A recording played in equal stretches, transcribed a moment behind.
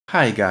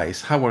Hi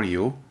guys, how are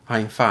you?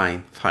 I'm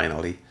fine,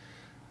 finally.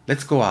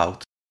 Let's go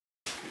out.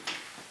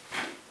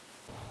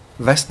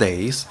 These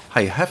days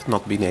I have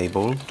not been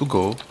able to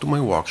go to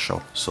my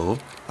workshop, so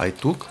I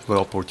took the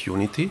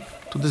opportunity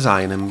to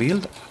design and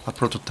build a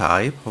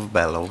prototype of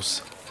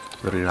Bellows.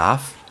 Very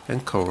rough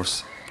and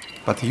coarse,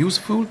 but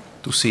useful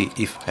to see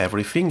if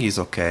everything is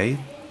okay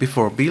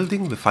before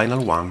building the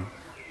final one.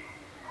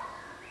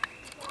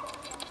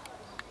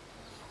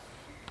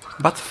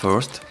 But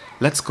first,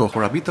 let's go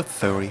for a bit of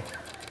theory.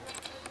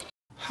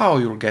 How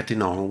you're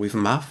getting on with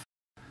math?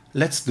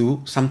 Let's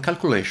do some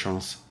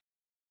calculations.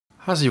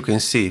 As you can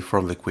see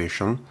from the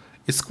equation,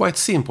 it's quite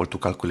simple to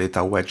calculate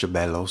a wedge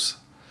bellows.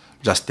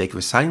 Just take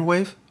the sine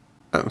wave.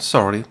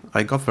 Sorry,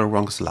 I got the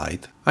wrong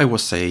slide. I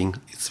was saying,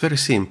 it's very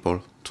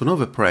simple. To know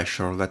the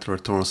pressure that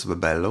returns the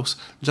bellows,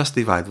 just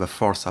divide the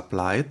force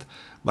applied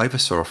by the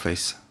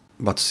surface.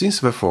 But since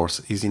the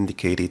force is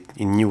indicated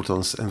in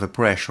newtons and the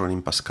pressure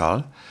in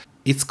pascal,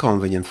 it's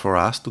convenient for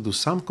us to do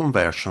some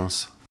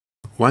conversions.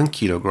 1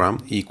 kilogram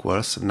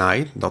equals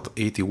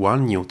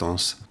 9.81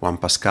 newtons. 1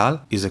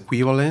 pascal is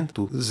equivalent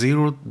to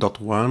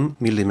 0.1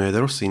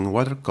 millimeters in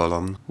water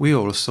column. We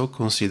also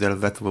consider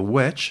that the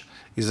wedge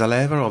is a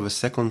lever of the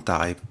second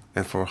type,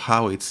 and for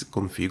how it's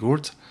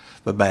configured,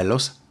 the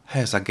bellows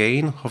has a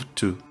gain of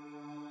 2.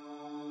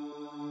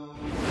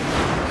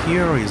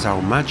 Here is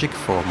our magic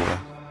formula.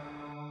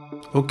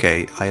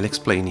 Okay, I'll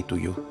explain it to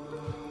you.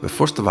 The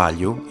first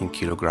value, in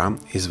kilogram,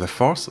 is the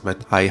force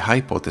that I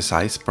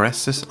hypothesize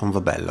presses on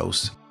the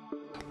bellows,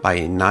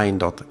 by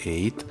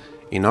 9.8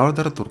 in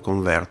order to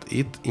convert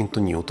it into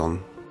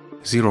newton.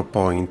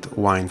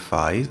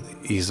 0.15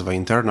 is the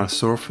internal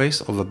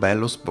surface of the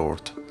bellows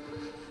board.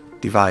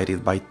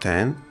 Divided by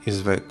 10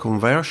 is the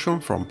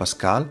conversion from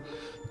pascal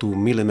to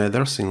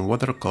millimeters in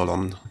water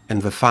column,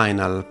 and the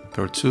final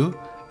per 2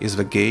 is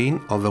the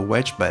gain of the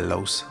wedge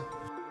bellows.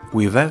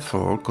 We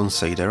therefore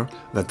consider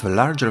that the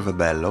larger the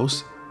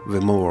bellows, the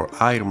more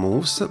air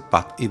moves,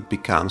 but it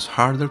becomes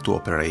harder to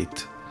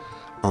operate.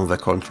 On the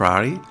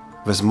contrary,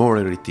 the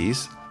smaller it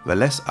is, the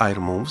less air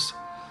moves,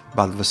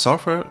 but the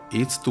softer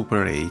it's to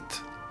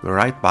operate. The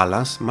right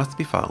balance must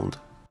be found.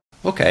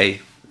 Okay,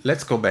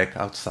 let's go back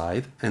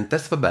outside and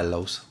test the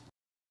bellows.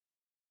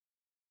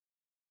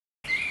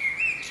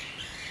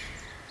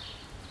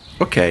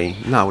 Okay,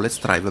 now let's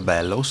try the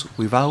bellows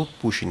without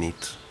pushing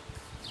it.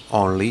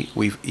 Only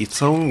with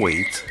its own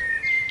weight.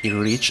 It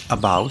reached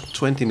about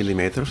 20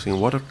 mm in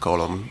water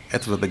column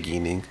at the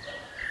beginning.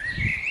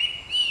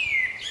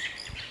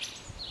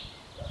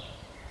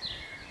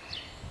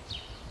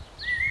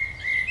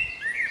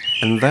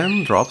 And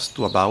then drops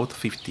to about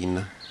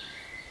 15.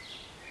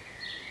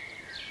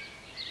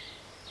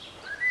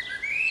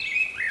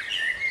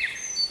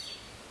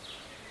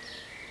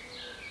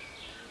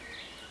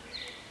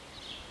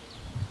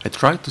 I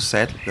try to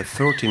set the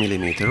 30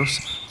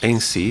 mm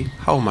and see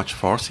how much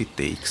force it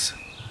takes.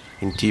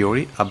 In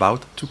theory,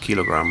 about 2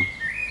 kg.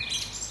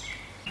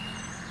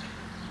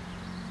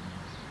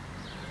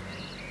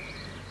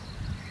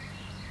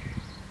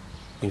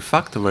 In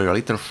fact, very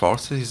little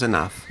force is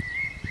enough.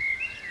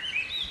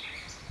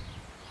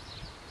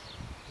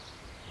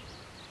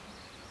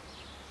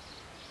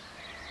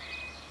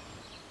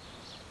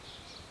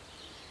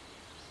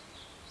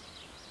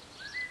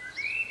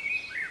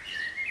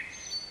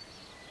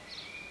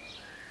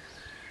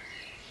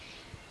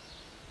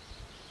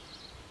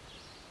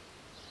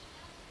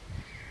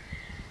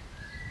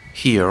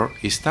 Here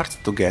it starts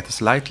to get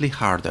slightly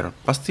harder,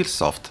 but still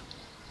soft.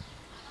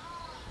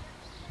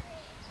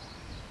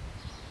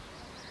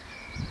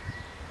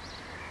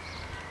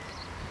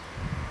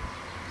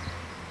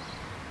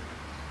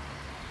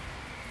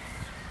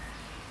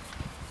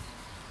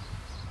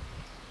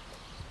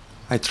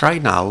 I try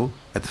now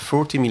at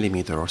 40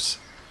 mm.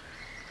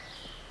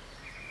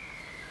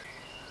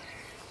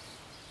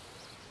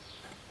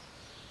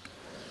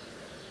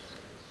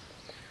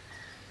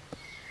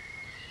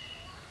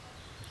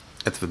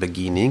 At the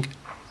beginning,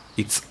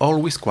 it's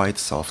always quite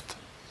soft.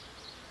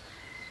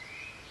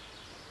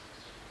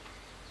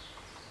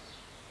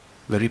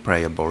 Very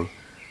pliable.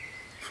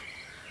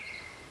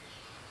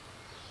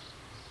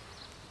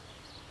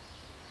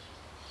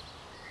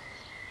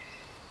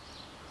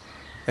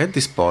 At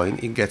this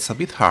point it gets a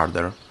bit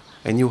harder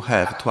and you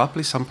have to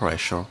apply some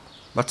pressure,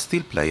 but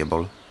still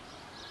playable.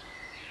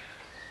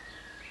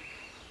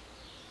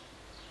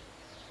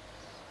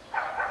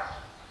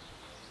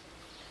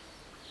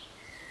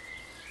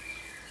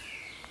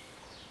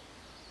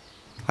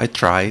 I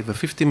try the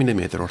 50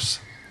 mm.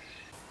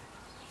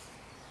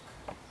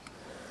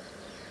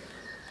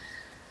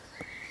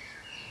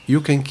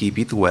 You can keep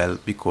it well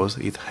because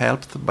it's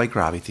helped by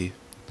gravity.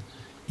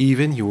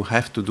 Even you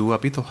have to do a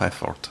bit of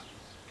effort.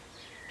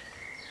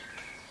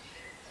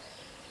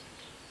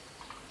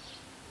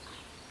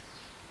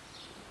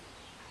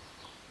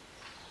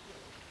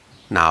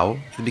 Now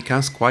it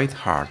becomes quite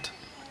hard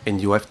and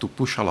you have to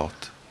push a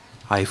lot.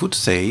 I would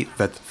say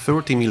that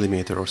 30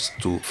 mm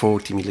to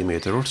 40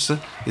 mm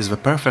is the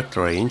perfect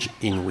range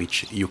in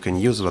which you can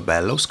use the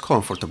bellows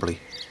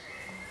comfortably.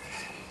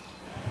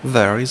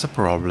 There is a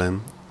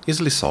problem,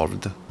 easily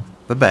solved.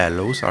 The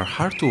bellows are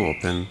hard to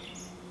open.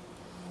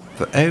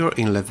 The air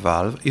inlet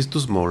valve is too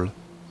small.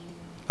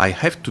 I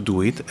have to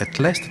do it at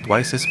least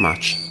twice as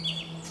much.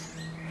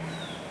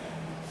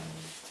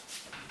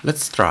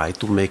 Let's try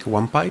to make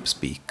one pipe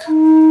speak.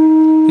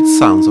 It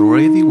sounds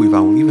already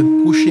without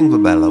even pushing the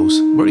bellows.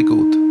 Very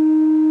good.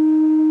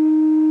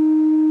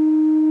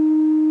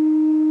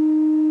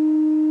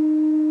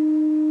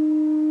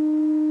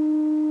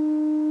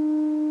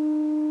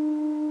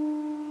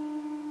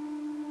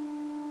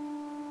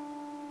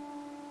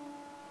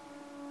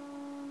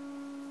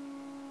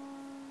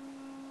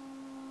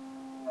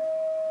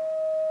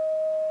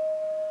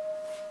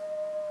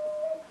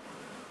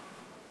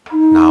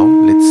 Now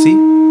let's see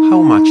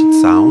how much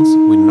it sounds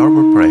with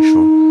normal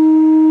pressure.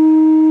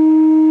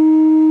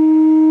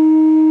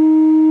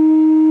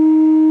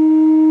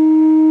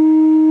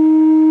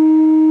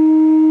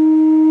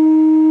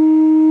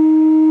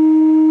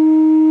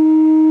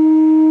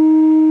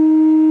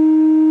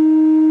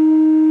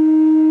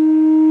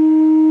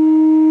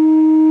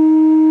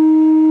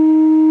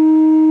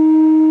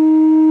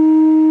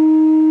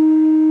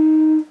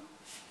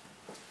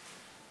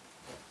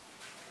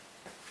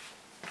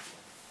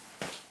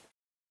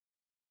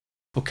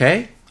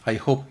 Okay, I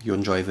hope you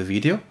enjoyed the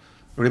video.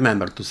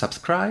 Remember to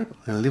subscribe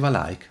and leave a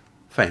like.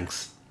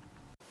 Thanks.